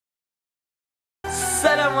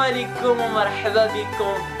السلام عليكم ومرحبا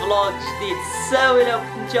بكم في فلوج جديد. ساوي لو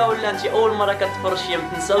كنتو ولا انت اول مره كتفرج فيا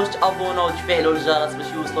متنساوش تابوناو وتفعلوا الجرس باش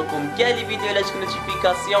يوصلكم كاع لي فيديو على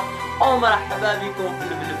نوتيفيكاسيون. ومرحبا بكم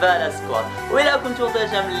في الفالا سكواد. وإلا كنتو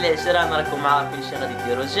ديجا من العشرة راكم عارفين شي غادي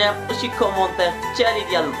ديروا جيم وشي كومونتير في التالي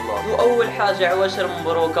ديال الفلوج. واول حاجه عواشر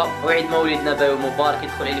مبروكه وعيد مولد نبوي مبارك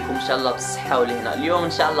يدخل عليكم ان شاء الله بالصحه والهنا. اليوم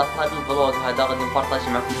ان شاء الله في هذا الفلوج هذا غادي نبارطاجي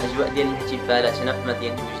معكم الاجواء ديال الاحتفالات هنا في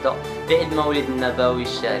مدينه بوجدة في عيد المولد النبوي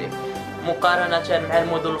الشريف. مقارنة مع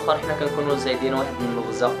المدن الاخرى حنا كنكونوا زايدين واحد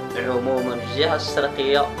النغزة عموما في الجهة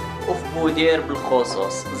الشرقية وفي بودير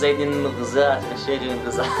بالخصوص، زايدين النغزات ماشي غير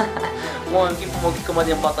نغزة. المهم كيف ما قلت لكم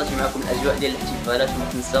غادي نبارطاجي معكم الاجواء ديال الاحتفالات وما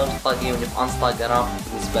تنساوش تطاغيوني في انستغرام.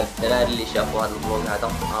 بالنسبة للدراري اللي شافوا هذا الفلوج هذا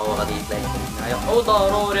ها هو غادي يطلع لكم هنايا،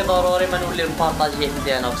 وضروري ما نولي نبارطاجيه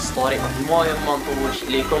عندي انا في الستوري. المهم ما نطولش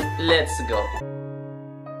عليكم، ليتس جو.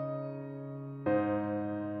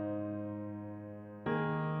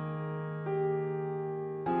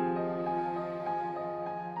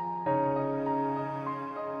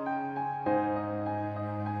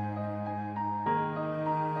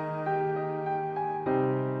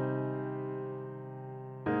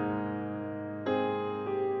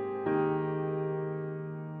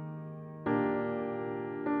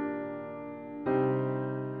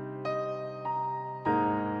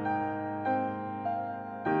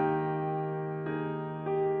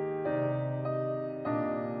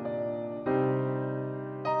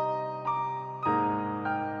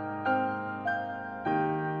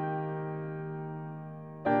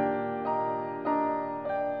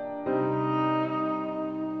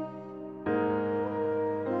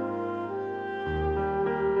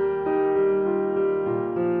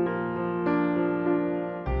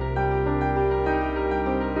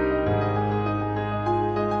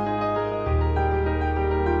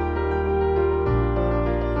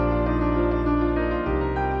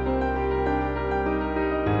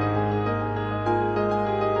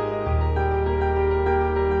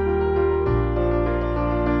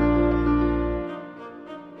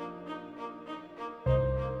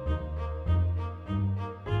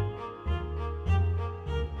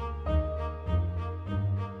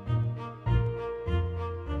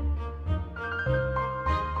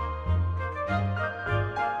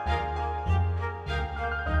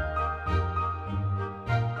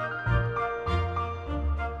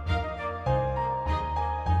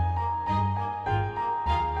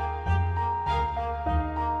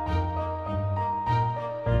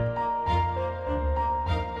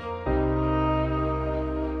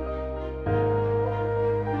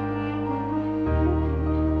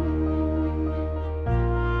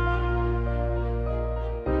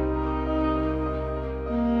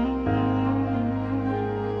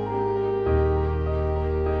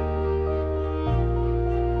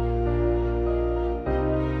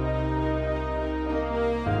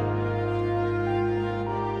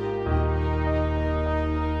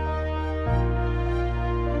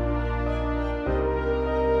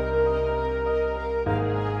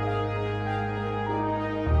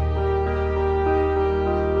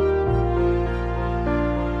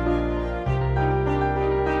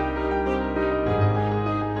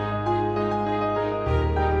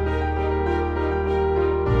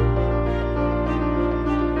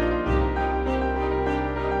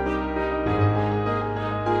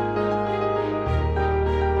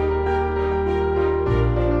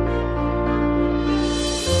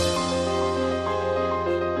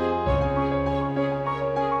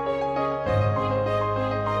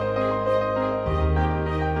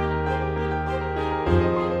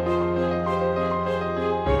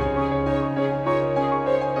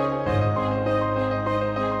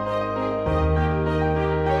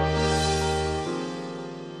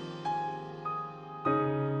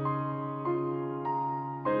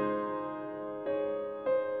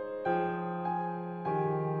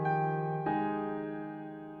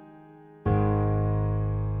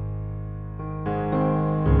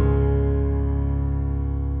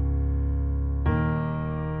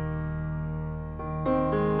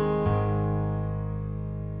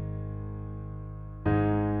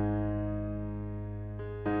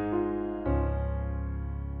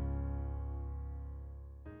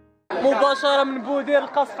 مباشرة من بودير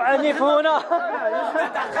القصف عنيف هنا.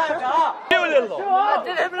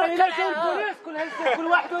 كل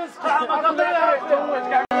واحد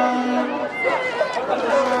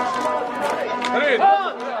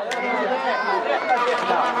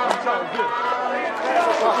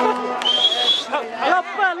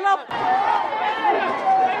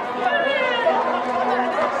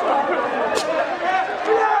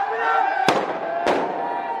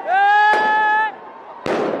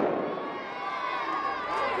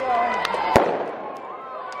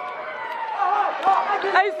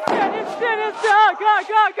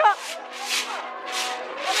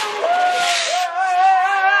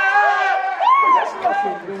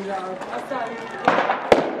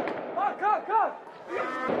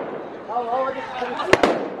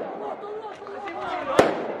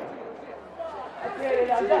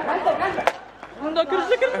عندك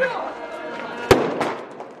رجلك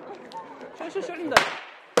شو عندك؟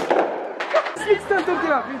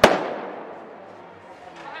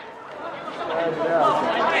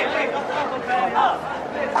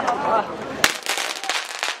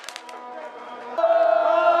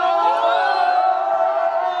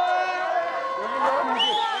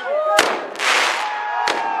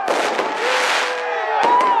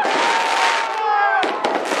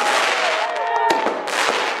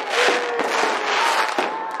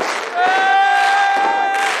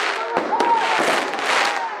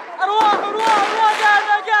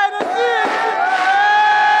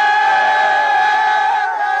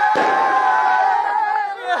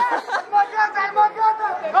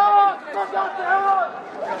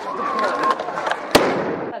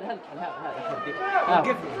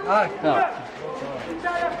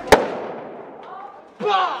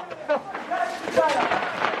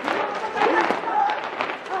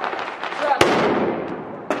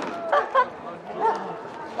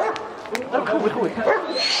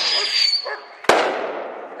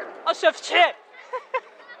 شفت شحال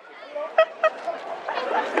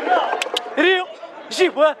ريو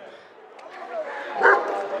جيبوه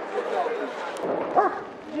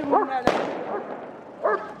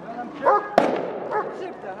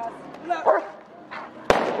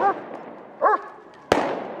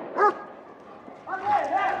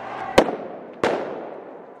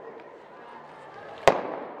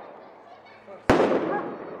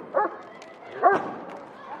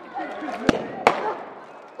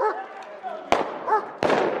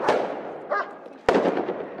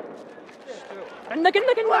عندك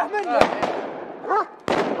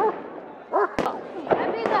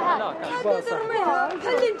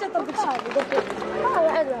خلي انت طبق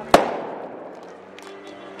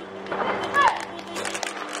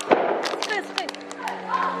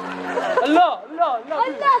لا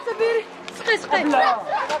سبيري سقي لا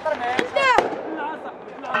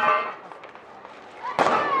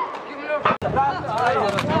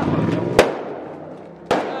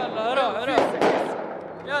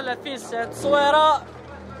يلا فيس تصويره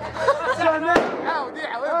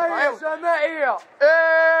جماعية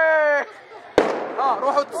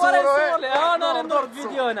روحوا تصوروا انا ندور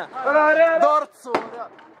فيديو هنا دور تصور.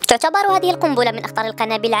 تعتبر هذه القنبلة من أخطر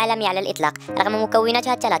القنابل العالمية على الإطلاق رغم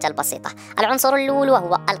مكوناتها الثلاثة البسيطة. العنصر الأول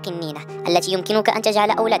وهو القنينة التي يمكنك أن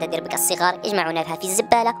تجعل أولاد دربك الصغار يجمعون بها في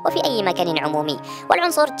الزبالة وفي أي مكان عمومي.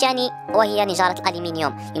 والعنصر الثاني وهي نجارة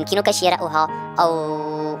الألمنيوم يمكنك شراؤها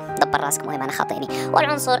أو دبر راسك مهم أنا خاطئني.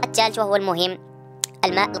 والعنصر الثالث وهو المهم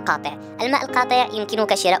الماء القاطع. الماء القاطع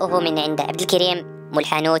يمكنك شراؤه من عند عبد الكريم مول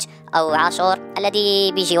الحانوت أو عاشور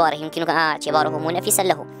الذي بجواره يمكنك اعتباره منافسا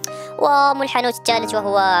له. ومول الحانوت الثالث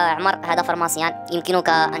وهو عمر هذا فرماسيان يمكنك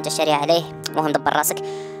أن تشتري عليه مهم دبر راسك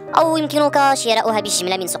أو يمكنك شراؤها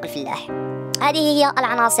بالجملة من سوق الفلاح. هذه هي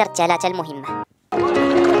العناصر الثلاثة المهمة.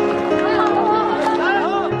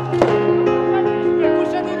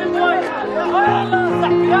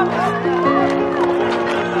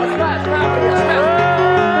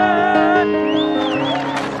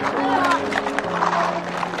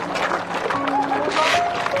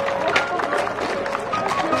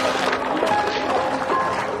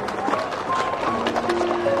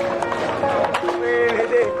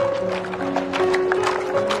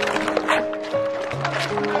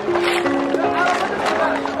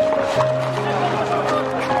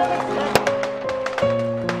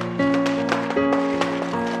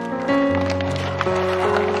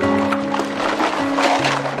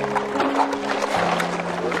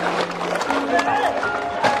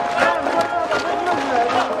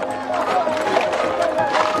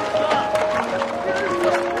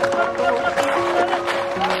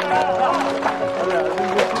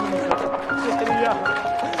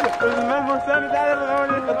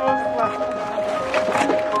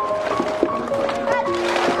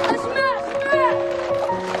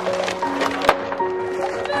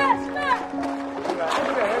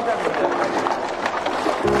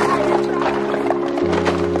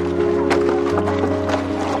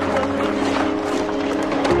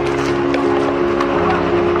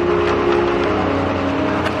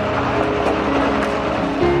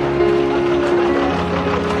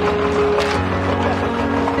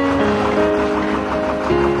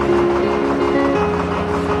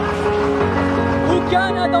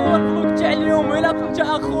 هو الفلوق تاع اليوم. وإلا كنت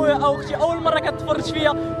اخويا او اختي اول مره كتفرج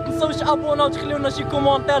فيا متنساوش تابوناو وتخليو لنا شي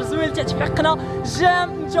كومونتير زوين تاع تحقنا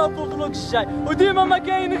جام نشوفوا الفلوق الجاي وديما ما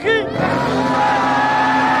كاين غير